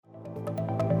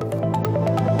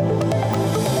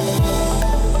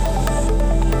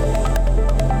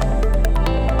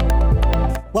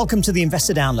Welcome to the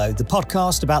Investor Download, the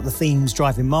podcast about the themes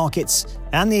driving markets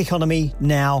and the economy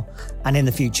now and in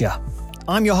the future.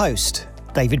 I'm your host,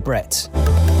 David Brett.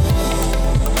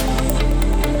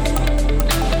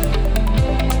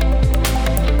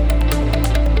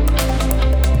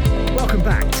 Welcome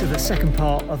back to the second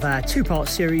part of our two-part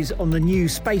series on the new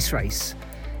space race.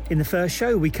 In the first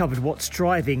show, we covered what's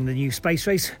driving the new space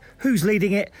race, who's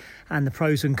leading it, and the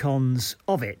pros and cons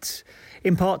of it.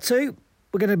 In part two,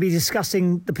 we're going to be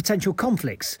discussing the potential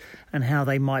conflicts and how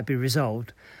they might be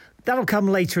resolved. That'll come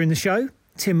later in the show.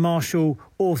 Tim Marshall,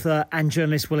 author and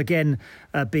journalist, will again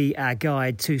be our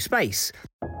guide to space.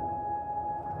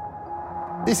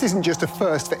 This isn't just a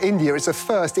first for India, it's a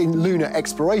first in lunar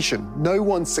exploration. No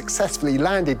one successfully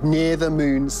landed near the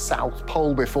moon's south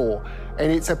pole before, and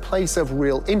it's a place of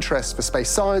real interest for space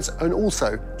science and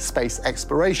also space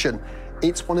exploration.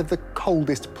 It's one of the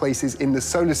coldest places in the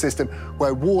solar system,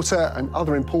 where water and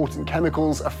other important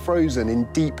chemicals are frozen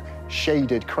in deep,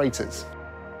 shaded craters.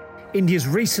 India's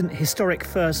recent historic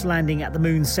first landing at the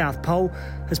moon's south pole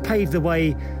has paved the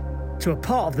way to a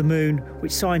part of the moon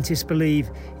which scientists believe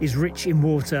is rich in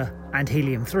water and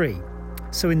helium-3.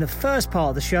 So in the first part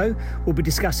of the show, we'll be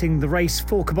discussing the race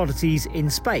for commodities in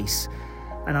space.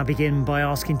 And I begin by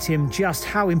asking Tim just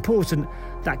how important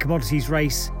that commodities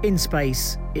race in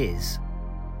space is.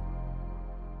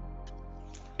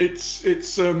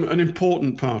 It's an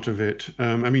important part of it.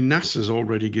 NASA's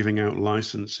already giving out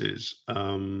licenses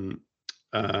for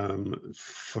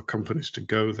companies to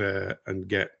go there and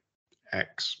get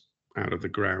X out of the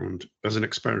ground as an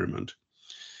experiment.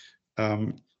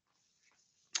 And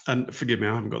forgive me,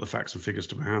 I haven't got the facts and figures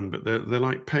to my hand, but they're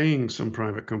like paying some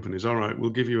private companies. All right,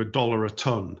 we'll give you $1 a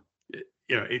ton.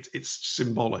 It's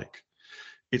symbolic.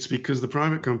 It's because the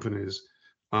private companies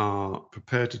are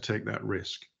prepared to take that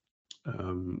risk.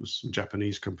 Some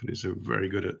Japanese companies are very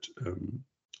good at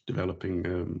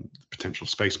developing potential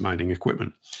space mining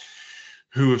equipment,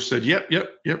 who have said, yep,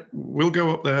 we'll go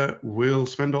up there, we'll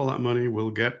spend all that money, we'll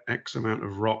get X amount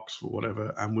of rocks or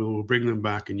whatever, and we'll bring them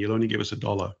back, and you'll only give us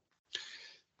 $1.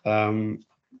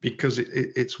 Because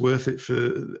it's worth it for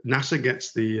NASA.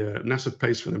 NASA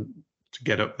pays for them to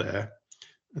get up there,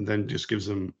 and then just gives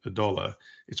them $1.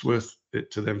 It's worth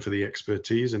it to them for the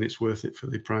expertise, and it's worth it for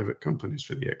the private companies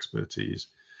for the expertise,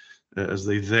 as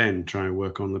they then try and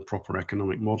work on the proper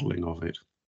economic modeling of it.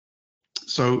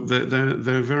 So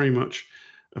they're very much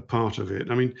a part of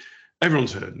it. I mean,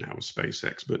 everyone's heard now of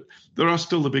SpaceX, but there are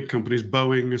still the big companies.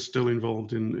 Boeing is still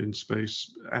involved in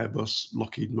space, Airbus,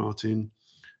 Lockheed Martin,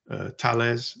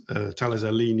 Thales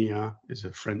Alenia is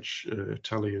a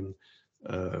French-Italian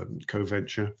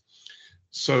co-venture.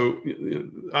 So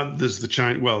there's the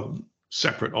China,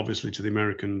 separate obviously to the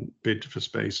American bid for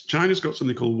space. China's got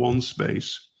something called One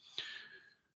Space,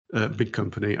 big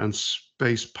company, and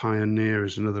Space Pioneer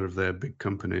is another of their big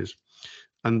companies.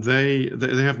 And they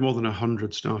have more than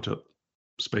 100 startup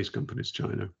space companies,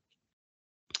 China.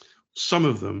 Some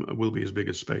of them will be as big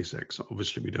as SpaceX.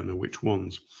 Obviously, we don't know which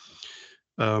ones.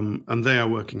 And they are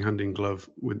working hand in glove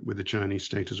with the Chinese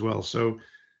state as well. So,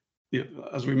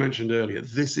 as we mentioned earlier,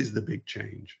 this is the big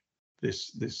change.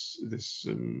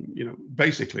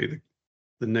 Basically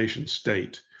the nation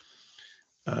state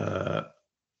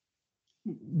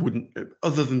wouldn't,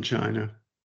 other than China,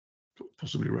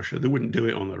 possibly Russia, they wouldn't do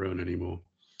it on their own anymore.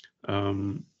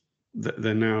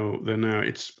 They're now.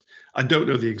 It's, I don't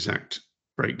know the exact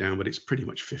breakdown, but it's pretty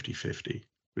much 50-50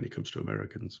 when it comes to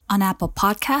Americans. On Apple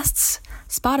Podcasts,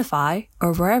 Spotify,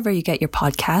 or wherever you get your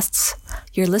podcasts,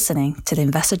 you're listening to the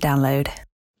Investor Download.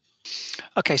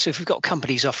 Okay, so if we've got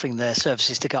companies offering their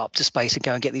services to go up to space and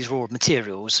go and get these raw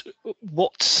materials,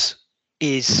 what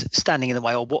is standing in the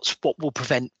way, or what will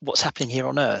prevent what's happening here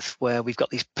on Earth, where we've got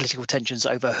these political tensions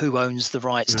over who owns the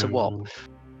rights to what?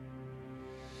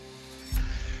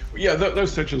 Yeah,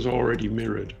 those tensions are already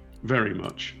mirrored very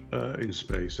much in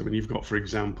space. I mean, you've got, for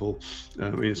example,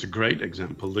 it's a great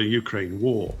example, the Ukraine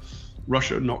war.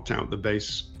 Russia knocked out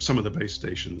some of the base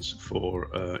stations for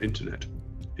internet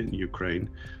in Ukraine.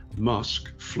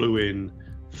 Musk flew in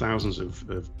thousands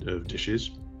of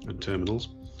dishes and terminals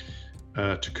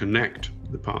to connect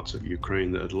the parts of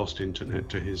Ukraine that had lost internet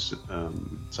to his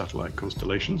satellite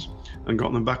constellations and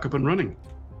got them back up and running.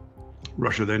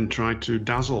 Russia then tried to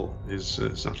dazzle his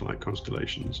satellite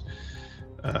constellations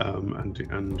and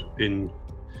in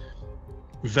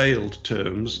veiled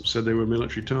terms said they were a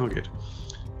military target.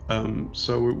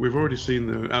 So we've already seen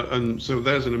and so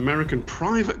there's an American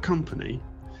private company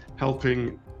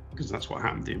helping, because that's what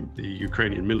happened. The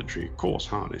Ukrainian military, of course,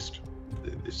 harnessed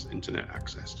this internet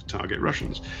access to target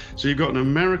Russians. So you've got an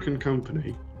American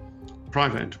company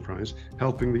private enterprise,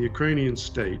 helping the Ukrainian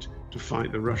state to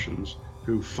fight the Russians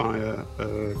who fire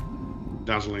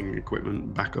dazzling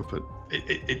equipment back up at.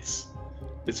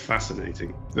 It's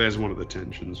fascinating. There's one of the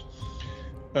tensions.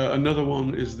 Another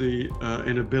one is the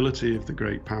inability of the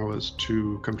great powers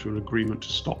to come to an agreement to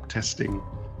stop testing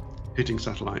hitting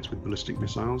satellites with ballistic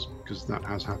missiles, because that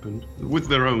has happened with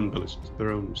their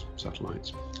own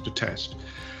satellites to test.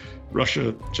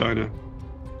 Russia, China,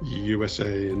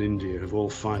 USA and India have all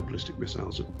fired ballistic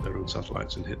missiles at their own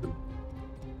satellites and hit them.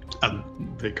 And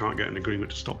they can't get an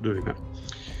agreement to stop doing that.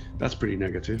 That's pretty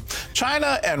negative.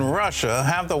 China and Russia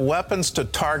have the weapons to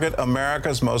target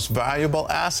America's most valuable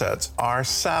assets, our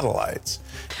satellites.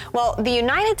 Well, the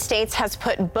United States has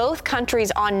put both countries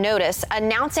on notice,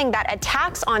 announcing that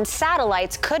attacks on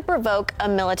satellites could provoke a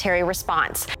military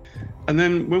response. And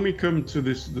then when we come to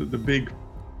this, the big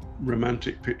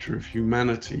romantic picture of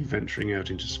humanity venturing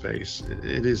out into space,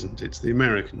 it isn't. It's the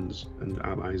Americans and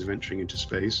allies venturing into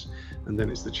space, and then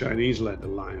it's the Chinese-led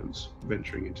alliance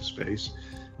venturing into space.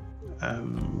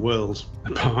 Worlds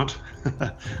apart,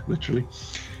 literally,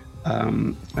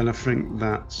 and I think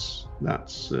that's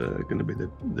going to be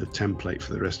the template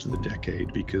for the rest of the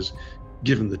decade, because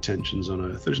given the tensions on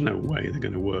Earth, there's no way they're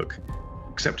going to work,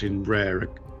 except in rare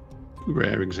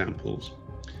examples.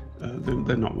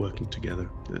 They're not working together,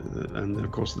 and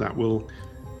of course that will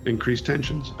increase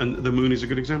tensions. And the moon is a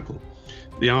good example.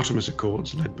 The Artemis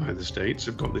Accords, led by the states,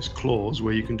 have got this clause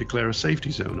where you can declare a safety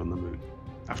zone on the moon.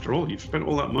 After all, you've spent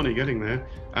all that money getting there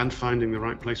and finding the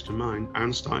right place to mine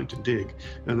and starting to dig,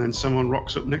 and then someone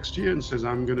rocks up next to you and says,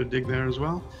 I'm going to dig there as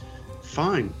well.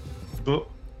 Fine, but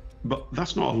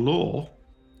that's not a law.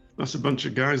 That's a bunch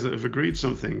of guys that have agreed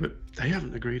something, but they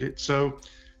haven't agreed it. So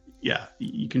yeah,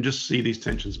 you can just see these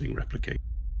tensions being replicated.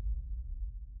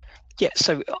 Yeah,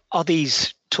 so are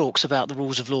these talks about the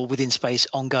rules of law within space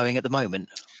ongoing at the moment?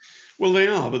 Well, they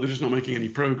are, but they're just not making any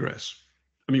progress.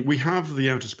 I mean, we have the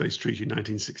Outer Space Treaty in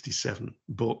 1967,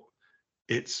 but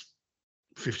it's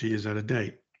 50 years out of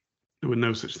date. There were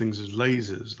no such things as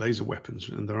laser weapons,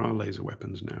 and there are laser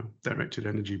weapons now, directed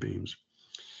energy beams,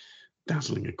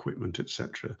 dazzling equipment,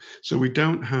 etc. So we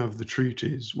don't have the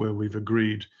treaties where we've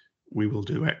agreed we will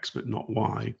do X but not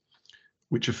Y,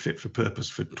 which are fit for purpose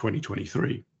for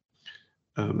 2023.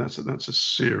 That's a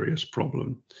serious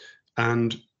problem.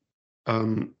 And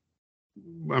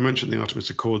I mentioned the Artemis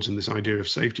Accords and this idea of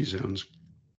safety zones.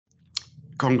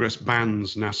 Congress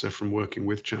bans NASA from working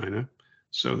with China,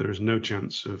 so there is no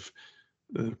chance of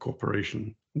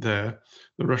cooperation there.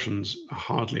 The Russians are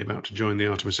hardly about to join the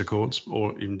Artemis Accords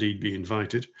or indeed be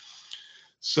invited.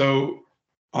 So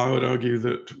I would argue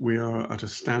that we are at a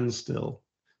standstill.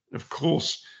 Of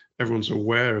course, everyone's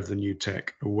aware of the new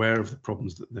tech, aware of the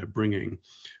problems that they're bringing,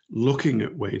 looking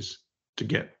at ways to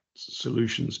get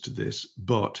solutions to this,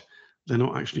 but they're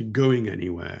not actually going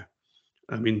anywhere.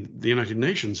 I mean, the United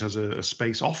Nations has a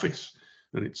space office,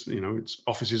 and its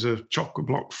office is a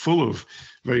chock-a-block full of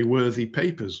very worthy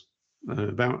papers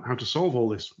about how to solve all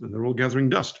this, and they're all gathering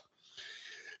dust.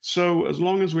 So as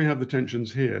long as we have the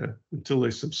tensions here, until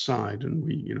they subside and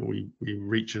we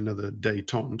reach another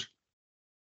détente,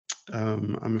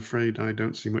 I'm afraid I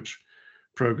don't see much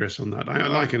progress on that. I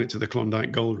liken it to the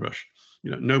Klondike Gold Rush.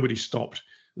 Nobody stopped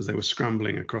as they were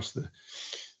scrambling across the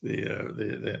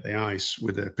ice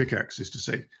with their pickaxes to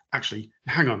say, actually,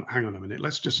 hang on a minute,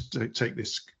 let's just take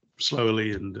this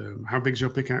slowly. And how big's your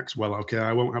pickaxe? Well, okay,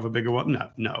 I won't have a bigger one.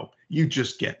 No, you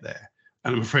just get there.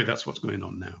 And I'm afraid that's what's going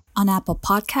on now. On Apple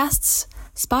Podcasts,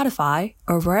 Spotify,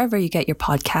 or wherever you get your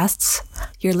podcasts,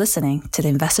 you're listening to the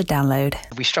Investor Download.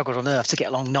 We struggled on Earth to get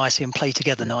along nicely and play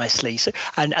together nicely. So,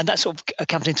 and that sort of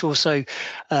comes into also,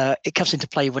 it comes into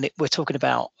play when we're talking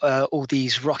about all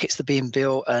these rockets that are being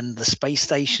built and the space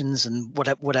stations and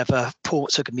whatever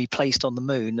ports are going to be placed on the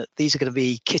moon. These are going to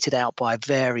be kitted out by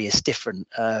various different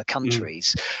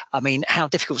countries. I mean, how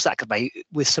difficult is that going to be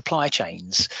with supply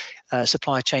chains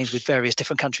with various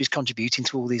different countries contributing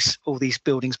to all these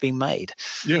buildings being made?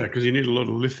 Yeah, because you need a lot of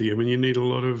lithium and you need a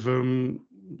lot of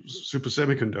super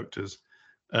semiconductors.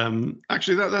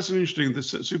 Actually, that's an interesting. The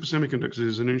super semiconductors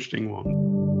is an interesting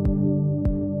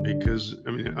one because,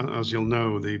 I mean, as you'll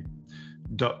know, the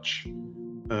Dutch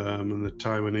and the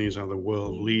Taiwanese are the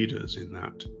world leaders in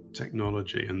that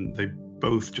technology, and they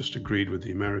both just agreed with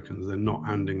the Americans. They're not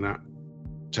handing that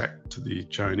tech to the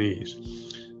Chinese.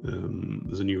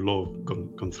 There's a new law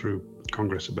gone through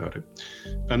Congress about it,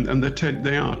 and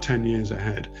they are 10 years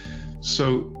ahead.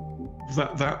 So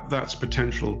that's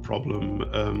potential problem.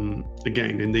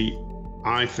 Again, in the,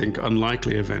 I think,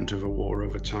 unlikely event of a war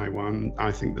over Taiwan,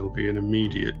 I think there'll be an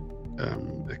immediate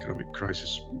economic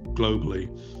crisis globally,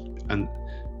 and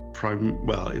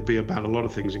it'll be about a lot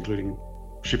of things, including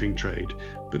shipping trade,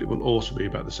 but it will also be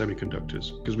about the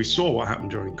semiconductors, because we saw what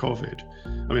happened during COVID.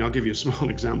 I mean, I'll give you a small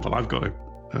example. I've got a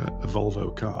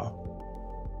Volvo car.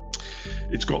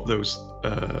 It's got those,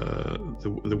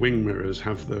 the wing mirrors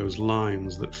have those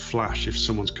lines that flash if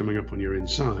someone's coming up on your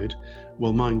inside.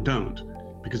 Well, mine don't,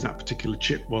 because that particular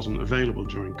chip wasn't available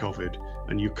during COVID,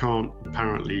 and you can't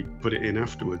apparently put it in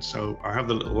afterwards. So I have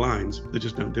the little lines, they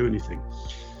just don't do anything.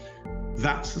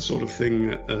 That's the sort of thing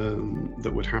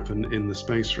that would happen in the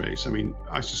space race. I mean,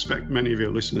 I suspect many of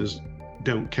your listeners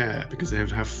don't care, because they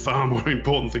have far more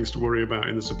important things to worry about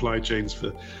in the supply chains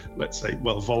for, let's say,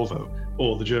 Volvo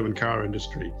or the German car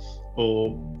industry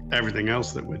or everything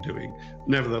else that we're doing.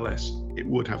 Nevertheless, it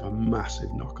would have a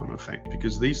massive knock-on effect,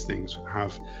 because these things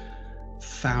have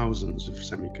thousands of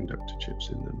semiconductor chips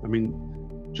in them. I mean,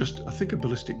 I think a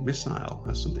ballistic missile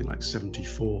has something like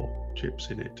 74 chips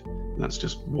in it. That's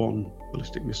just one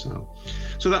ballistic missile.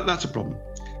 So that's a problem.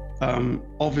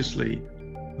 Obviously,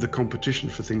 the competition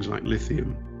for things like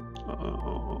lithium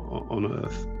on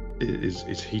Earth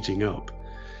is heating up.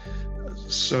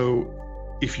 So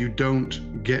if you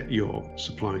don't get your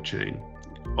supply chain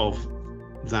of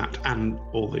that and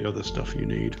all the other stuff you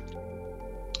need,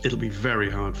 it'll be very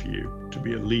hard for you to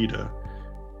be a leader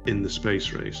in the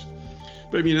space race.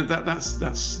 But I mean, that's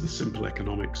the simple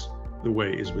economics, the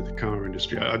way it is with the car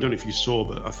industry. I don't know if you saw,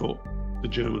 but I thought the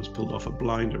Germans pulled off a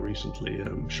blinder recently.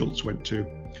 Schultz went to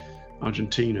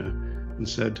Argentina and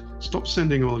said, stop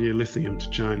sending all your lithium to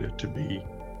China to be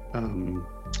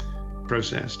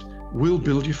processed. We'll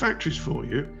build your factories for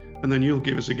you, and then you'll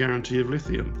give us a guarantee of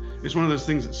lithium. It's one of those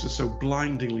things that's just so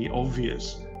blindingly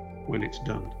obvious when it's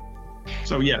done.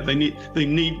 So yeah, they need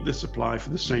the supply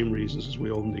for the same reasons as we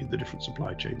all need the different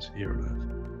supply chains here on Earth.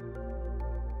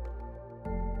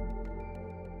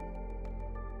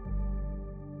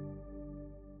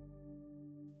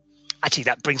 Actually,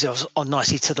 that brings us on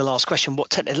nicely to the last question. What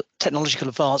technological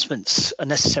advancements are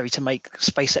necessary to make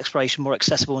space exploration more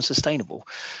accessible and sustainable?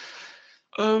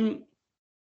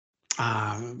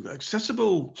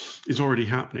 Accessible is already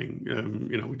happening.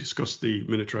 We discussed the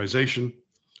miniaturization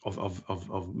of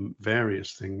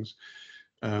various things.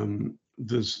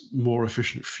 There's more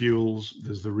efficient fuels.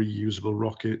 There's the reusable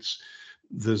rockets.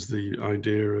 There's the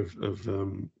idea of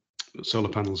solar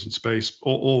panels in space.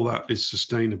 All that is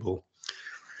sustainable.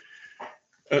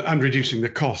 And reducing the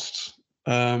costs.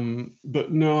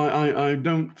 But no, I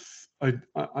don't.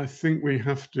 I think we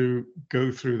have to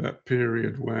go through that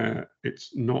period where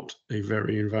it's not a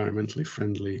very environmentally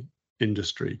friendly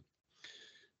industry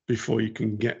before you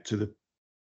can get to the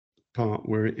part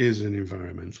where it is an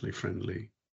environmentally friendly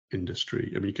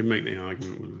industry. I mean, you can make the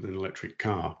argument with an electric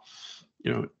car.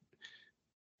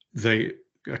 A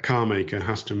car maker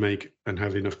has to make and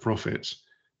have enough profits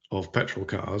of petrol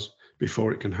cars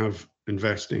before it can have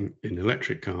investing in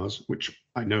electric cars, which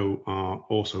I know are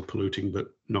also polluting,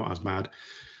 but not as bad.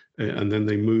 And then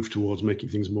they move towards making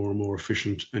things more and more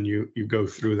efficient, and you go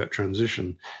through that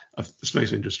transition. The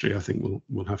space industry, I think,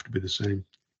 will have to be the same.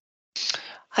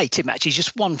 Hey, Tim, actually,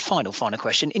 just one final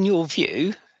question. In your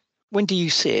view, when do you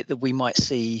see it that we might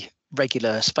see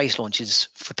regular space launches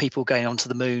for people going onto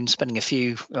the moon, spending a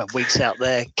few weeks out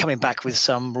there, coming back with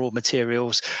some raw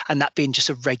materials, and that being just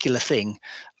a regular thing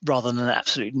rather than an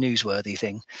absolute newsworthy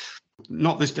thing?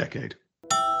 Not this decade.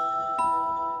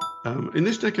 In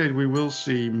this decade, we will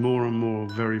see more and more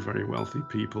very, very wealthy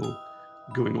people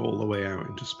going all the way out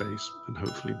into space and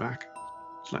hopefully back.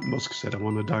 It's like Musk said, I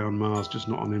want to die on Mars, just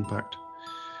not on impact.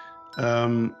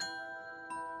 2030s,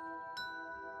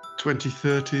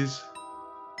 10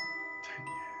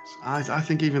 years. I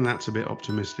think even that's a bit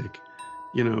optimistic.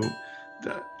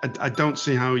 I don't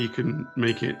see how you can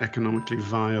make it economically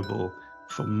viable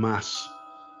for mass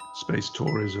space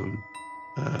tourism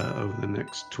over the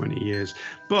next 20 years.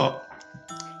 But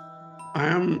I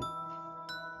am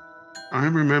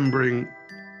remembering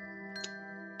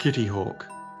Kitty Hawk,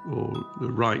 or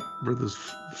the Wright Brothers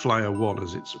Flyer 1,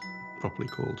 as it's properly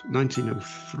called.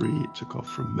 1903 it took off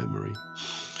from memory.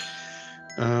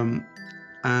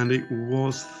 And it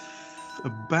was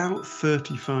about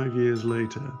 35 years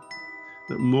later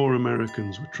that more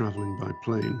Americans were traveling by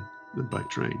plane than by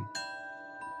train.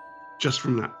 Just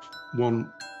from that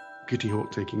one Kitty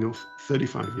Hawk taking off,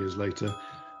 35 years later,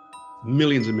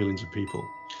 millions and millions of people.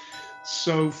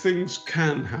 So things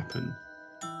can happen.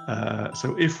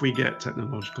 So if we get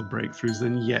technological breakthroughs,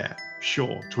 then yeah,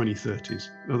 sure, 2030s.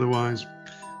 Otherwise,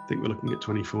 I think we're looking at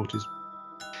 2040s.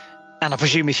 And I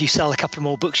presume if you sell a couple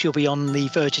more books, you'll be on the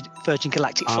Virgin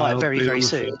Galactic flight very, very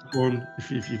soon. If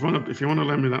you want to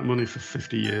lend me that money for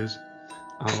 50 years,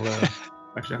 I'll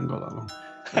actually I haven't got that long.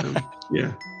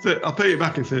 Yeah, I'll pay you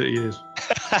back in 30 years.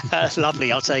 That's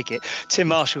lovely. I'll take it. Tim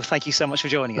Marshall, thank you so much for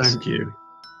joining us. Thank you.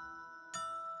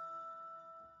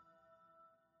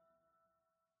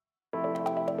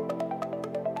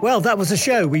 Well, that was the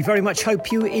show. We very much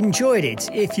hope you enjoyed it.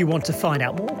 If you want to find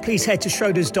out more, please head to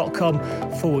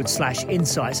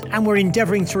schroders.com/insights. And we're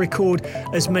endeavouring to record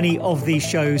as many of these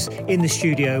shows in the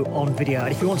studio on video.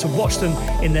 And if you want to watch them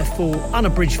in their full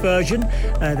unabridged version,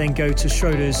 then go to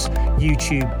Schroders'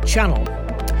 YouTube channel.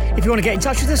 If you want to get in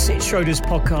touch with us, it's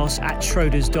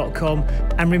schroders.com.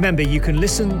 And remember, you can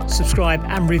listen, subscribe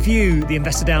and review the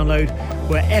Investor Download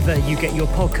wherever you get your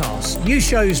podcasts. New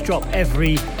shows drop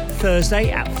every Thursday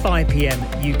at 5 p.m.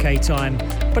 UK time.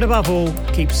 But above all,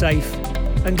 keep safe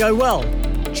and go well.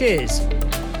 Cheers.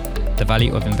 The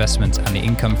value of investments and the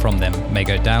income from them may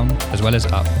go down as well as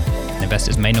up, and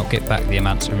investors may not get back the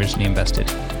amounts originally invested.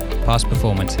 Past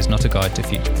performance is not a guide to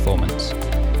future performance.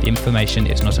 The information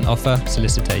is not an offer,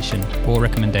 solicitation, or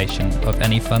recommendation of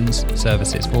any funds,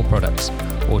 services, or products,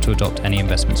 or to adopt any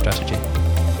investment strategy.